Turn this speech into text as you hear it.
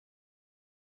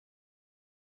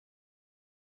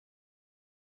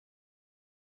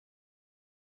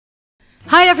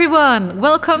Hi everyone,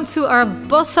 welcome to our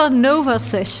Bossa Nova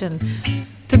session.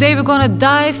 Today we're gonna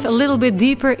dive a little bit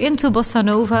deeper into Bossa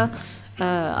Nova.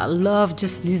 I love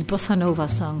just these Bossa Nova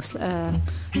songs.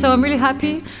 So I'm really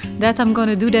happy that I'm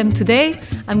gonna do them today.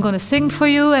 I'm gonna sing for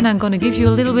you and I'm gonna give you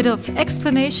a little bit of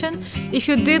explanation. If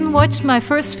you didn't watch my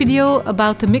first video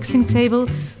about the mixing table,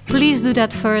 please do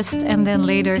that first and then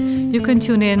later you can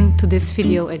tune in to this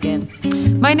video again.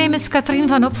 My name is Katrien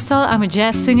Van Opstal, I'm a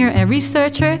jazz singer and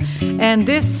researcher, and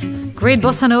this great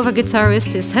Bossa Nova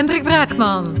guitarist is Hendrik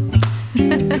Braeckman.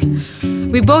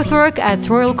 We both work at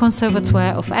Royal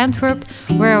Conservatoire of Antwerp,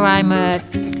 where I'm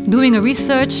doing a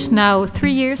research now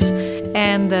 3 years,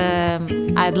 and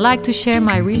I'd like to share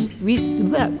my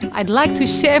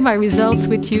results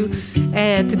with you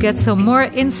to get some more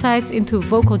insights into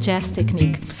vocal jazz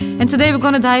technique. And today we're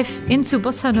going to dive into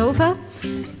Bossa Nova,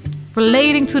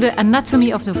 relating to the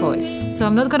anatomy of the voice. So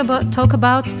I'm not going to talk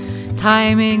about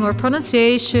timing or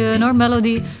pronunciation or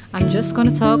melody. I'm just going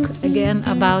to talk again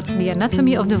about the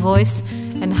anatomy of the voice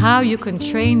and how you can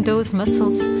train those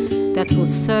muscles that will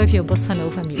serve your Bossa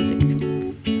Nova music.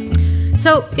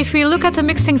 So if we look at the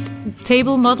mixing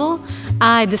table model,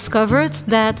 I discovered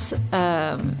that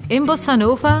in Bossa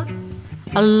Nova,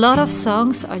 a lot of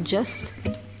songs are just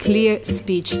clear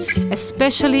speech,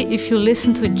 especially if you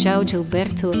listen to João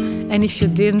Gilberto. And if you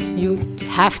didn't, you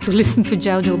have to listen to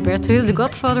João Gilberto. He's the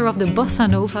godfather of the Bossa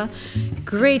Nova.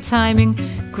 Great timing,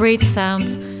 great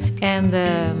sound. And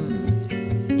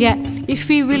yeah, if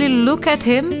we really look at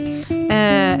him,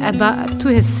 to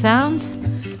his sounds,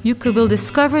 you will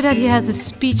discover that he has a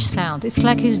speech sound. It's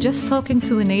like he's just talking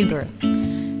to a neighbor.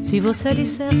 Se você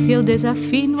disser que eu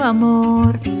desafino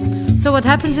amor. So what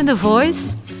happens in the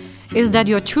voice is that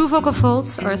your true vocal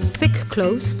folds are thick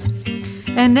closed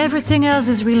and everything else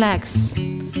is relaxed.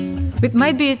 It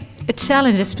might be a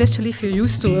challenge, especially if you're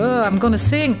used to, I'm gonna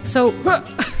sing, so,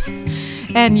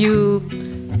 and you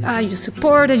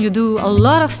support and you do a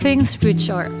lot of things which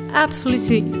are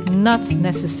absolutely not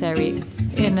necessary.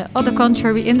 In the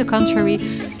contrary,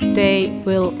 they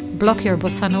will block your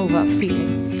Bossa Nova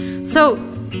feeling. So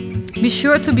be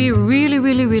sure to be really,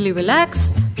 really, really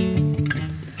relaxed.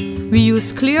 We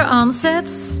use clear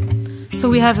onsets, so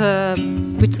we have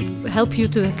to help you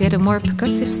to get a more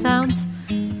percussive sound.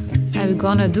 And we're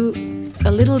gonna do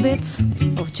a little bit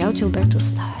of João Gilberto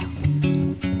style.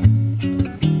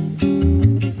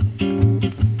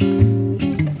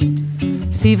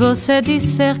 Se você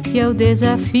disser que eu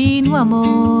desafino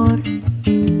amor,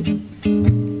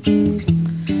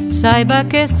 saiba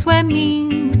que isso em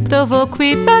mim provoca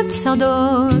imensa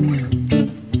dor.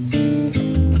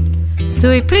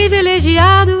 Sui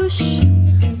privilegiados,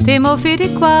 temo ouvir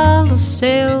igual o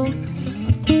seu.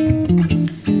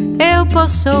 Eu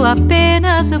posso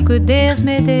apenas o que Deus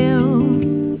me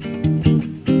deu.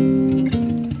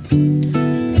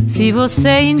 Se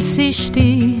você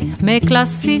insiste me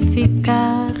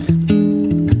classificar,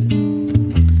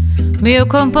 meu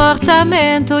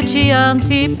comportamento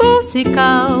diante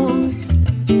musical,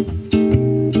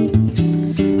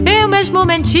 eu mesmo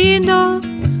mentindo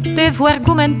devo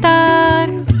argumentar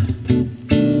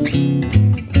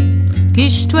que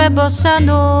isto é Bossa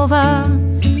Nova,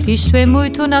 que isto é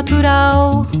muito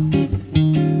natural,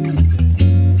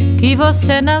 que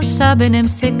você não sabe nem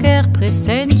sequer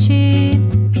pressentir,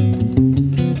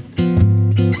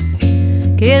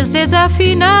 que os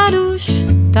desafinados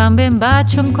também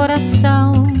batem o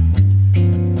coração.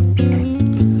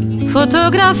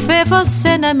 Fotografei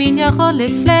você na minha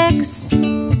Rolleiflex,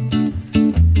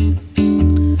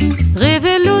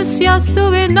 revelo-se a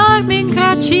sua enorme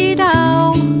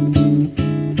ingratidão.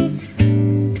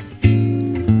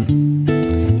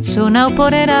 Só não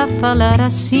poderá falar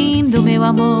assim do meu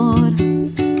amor.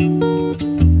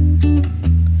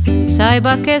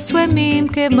 Saiba que isso é mim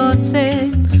que você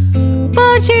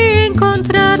pode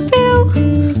encontrar, viu?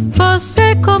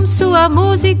 Você com sua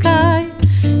música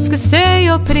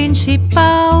esqueceu o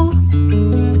principal,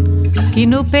 que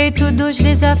no peito dos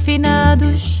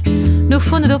desafinados, no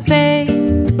fundo do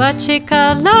peito, bate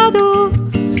calado,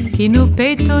 que no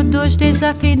peito dos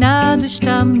desafinados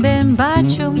também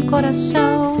bate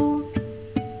coração.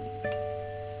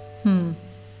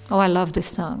 Oh, I love this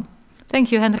song.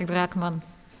 Thank you, Hendrik Braeckman.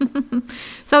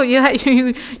 So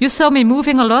you saw me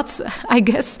moving a lot. I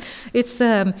guess it's.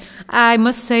 I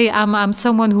must say I'm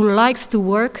someone who likes to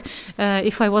work.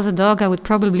 If I was a dog, I would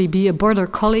probably be a border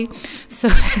collie. So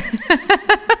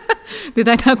did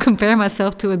I now compare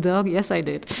myself to a dog? Yes, I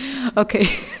did. Okay.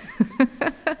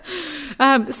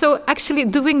 So actually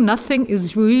doing nothing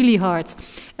is really hard.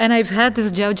 And I've had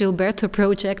this João Gilberto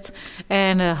project,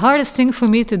 and the hardest thing for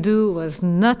me to do was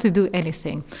not to do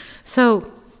anything. So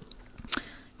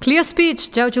Clear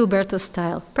speech, João Gilberto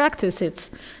style. Practice it.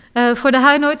 For the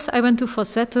high notes, I went to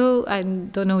falsetto. I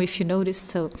don't know if you noticed,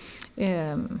 so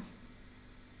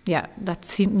yeah, that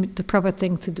seemed the proper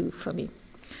thing to do for me.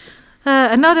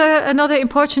 Another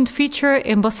important feature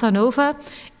in Bossa Nova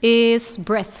is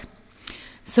breath.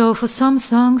 So for some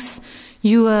songs,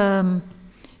 you want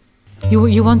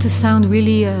to sound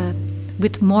really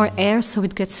with more air, so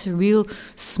it gets a real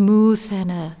smooth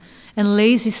and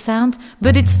lazy sound,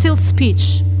 but it's still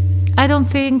speech. I don't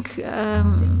think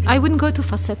I wouldn't go to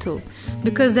falsetto,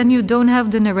 because then you don't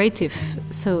have the narrative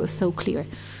so clear.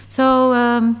 So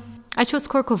I chose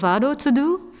Corcovado to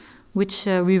do, which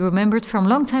we remembered from a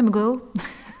long time ago,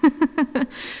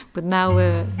 but now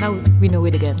we know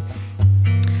it again.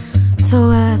 So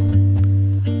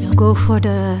we'll go for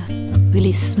the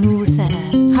really smooth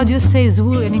and how do you say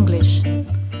zwoel in English?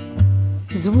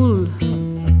 Zwoel.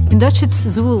 In Dutch it's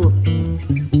zwoel.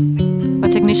 Our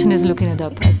technician is looking it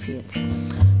up, I see it.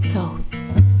 So.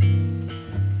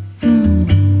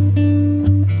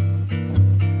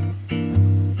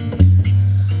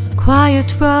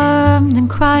 Quiet warmth and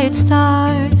quiet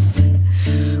stars,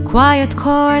 quiet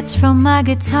chords from my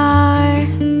guitar,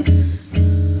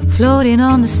 floating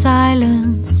on the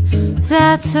silence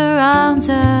that surrounds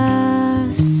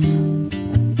us.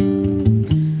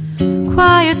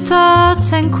 Quiet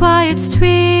thoughts and quiet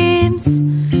streams,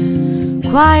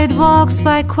 quiet walks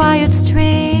by quiet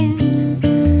streams,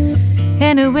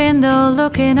 in a window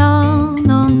looking on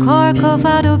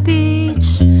Corcovado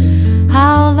Beach.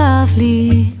 How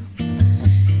lovely.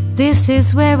 This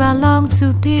is where I long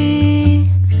to be,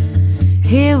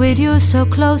 here with you so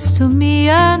close to me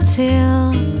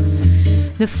until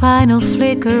the final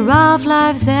flicker of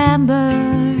life's ember.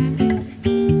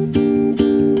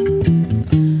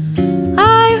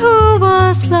 I who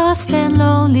was lost and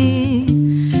lonely,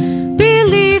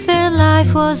 believing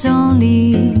life was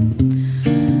only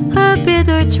a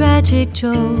bitter tragic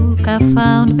joke I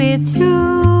found with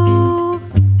you.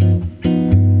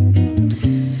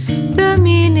 The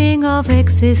meaning of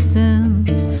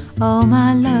existence, oh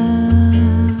my love.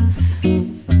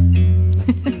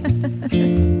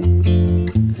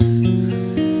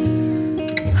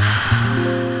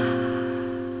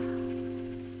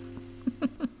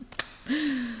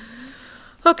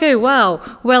 Okay, wow.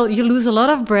 Well, you lose a lot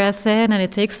of breath then, and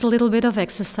it takes a little bit of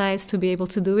exercise to be able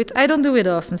to do it. I don't do it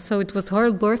often, so it was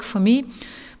hard work for me,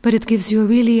 but it gives you a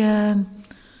really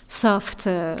soft,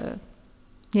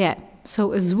 yeah.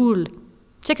 So a zwoel.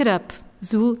 Check it up.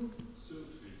 Zwoel.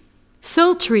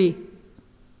 Sultry.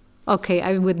 Okay,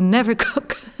 I would never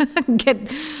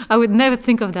I would never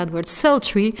think of that word.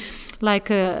 Sultry,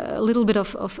 like a little bit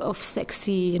of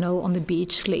sexy, you know, on the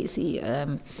beach, lazy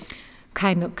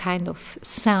kind of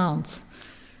sound.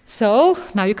 So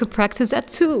now you can practice that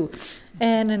too.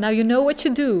 And now you know what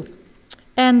you do.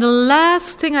 And the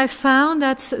last thing I found,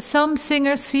 that some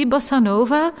singers see Bossa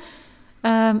Nova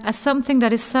as something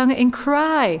that is sung in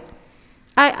cry.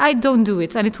 I don't do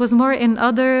it, and it was more in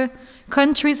other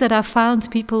countries that I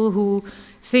found people who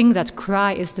think that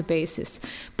cry is the basis.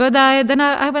 But then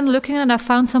I went looking and I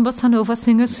found some Bossa Nova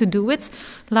singers who do it,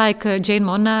 like Jane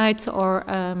Monite or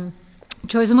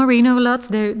Joyce Moreno a lot.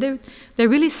 They're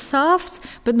really soft,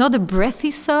 but not a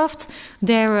breathy soft.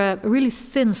 They're really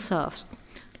thin soft.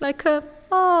 Like,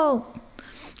 oh,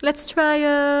 let's try,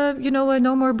 you know,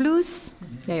 No More Blues?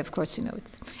 Yeah, of course you know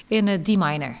it. In a D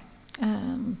minor,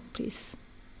 please.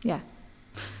 Yeah.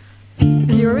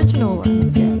 Is the original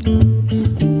one? Yeah.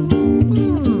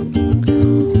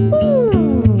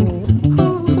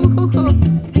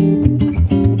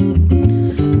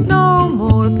 No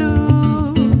more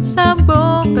blues, I'm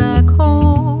going back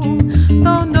home.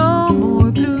 No, no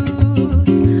more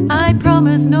blues, I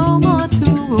promise no more to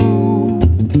roam.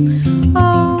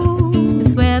 Home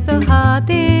is where the heart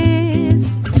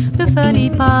is. The funny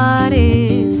part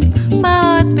is, my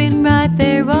heart's been right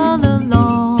there all along.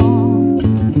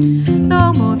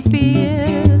 No more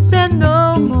fears and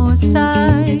no more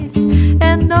sighs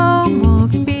and no more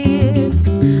fears.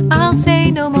 I'll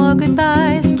say no more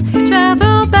goodbyes.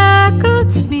 Travel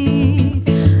backwards me.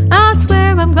 I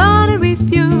swear I'm gonna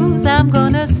refuse. I'm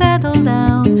gonna settle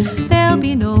down. There'll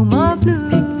be no more blues.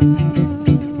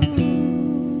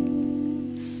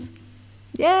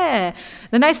 Yeah.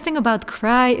 The nice thing about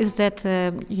cry is that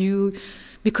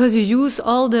because you use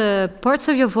all the parts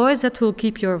of your voice that will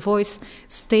keep your voice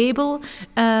stable,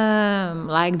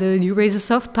 like you raise a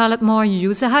soft palate more, you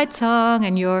use a high tongue,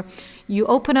 and you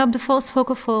open up the false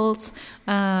vocal folds,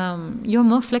 you're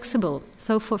more flexible.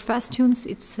 So for fast tunes,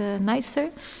 it's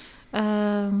nicer.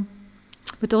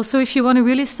 But also if you want a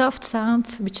really soft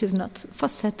sound, which is not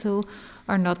falsetto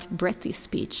or not breathy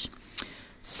speech.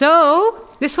 So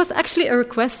this was actually a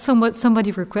request.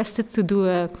 Somebody requested to do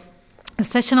a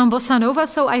session on Bossa Nova,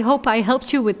 so I hope I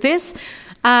helped you with this.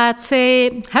 I'd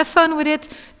say have fun with it,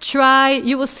 try,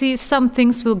 you will see some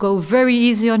things will go very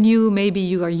easy on you, maybe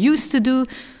you are used to do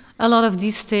a lot of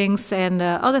these things and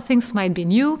other things might be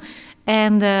new,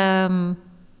 and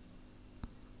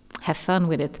have fun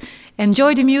with it.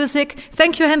 Enjoy the music.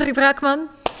 Thank you, Hendrik Braeckman.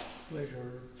 Pleasure.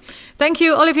 Thank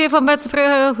you, Olivier van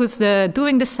Betsbrugghe, who's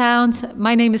doing the sound.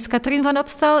 My name is Katrien Van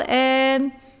Opstal,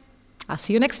 and I'll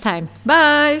see you next time.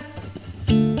 Bye!